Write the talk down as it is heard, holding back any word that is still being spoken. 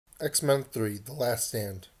X-Men 3: The Last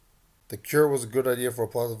Stand. The Cure was a good idea for a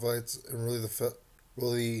plot device and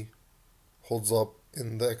really holds up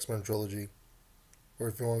in the X-Men trilogy, or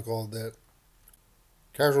if you want to call it that.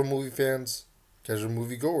 Casual movie fans, casual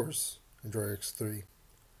movie goers enjoy X3.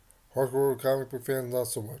 Hardcore comic book fans not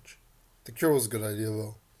so much. The Cure was a good idea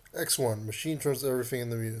though. X1: Machine turns everything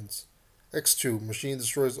into mutants. X2: Machine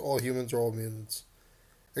destroys all humans or all mutants.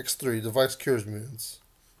 X3: Device cures mutants.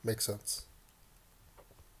 Makes sense.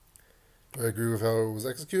 Do I agree with how it was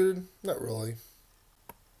executed? Not really.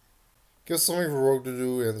 Give something for Rogue to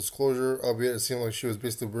do and disclosure, albeit it seemed like she was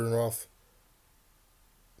basically burning off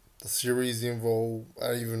the series, even though I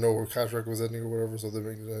didn't even know her contract was ending or whatever, so that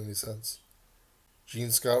didn't make any sense.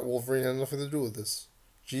 Jean Scott Wolverine had nothing to do with this.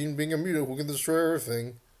 Jean, being a mutant who can destroy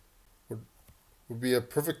everything, would, would be a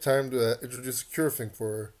perfect time to introduce a cure thing for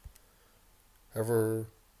her. Have her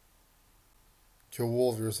kill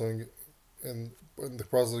Wolverine or something, and in the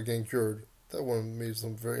process of getting cured. That one made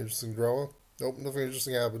some very interesting drama. Nope, nothing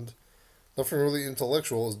interesting happened. Nothing really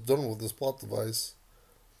intellectual is done with this plot device.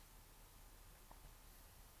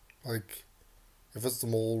 Like, if it's the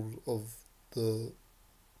mold of the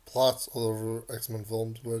plots all over X-Men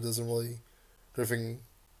films, but it doesn't really do anything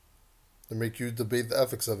to make you debate the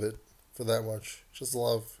ethics of it for that much. Just a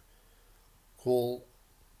lot of cool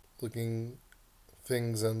looking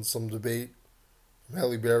things and some debate from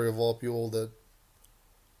Halle Berry of all people that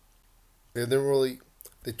they didn't really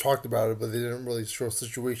they talked about it, but they didn't really show a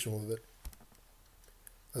situation with it.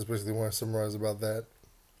 That's basically what I summarize about that.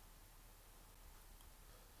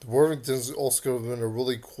 The Worthingtons also could have been a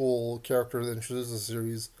really cool character that introduced the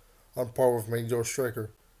series on par with Magneto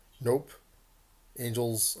Striker. Nope.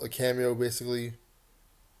 Angel's a cameo basically.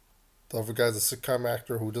 The other guy's a sitcom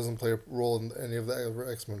actor who doesn't play a role in any of the other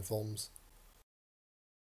X Men films.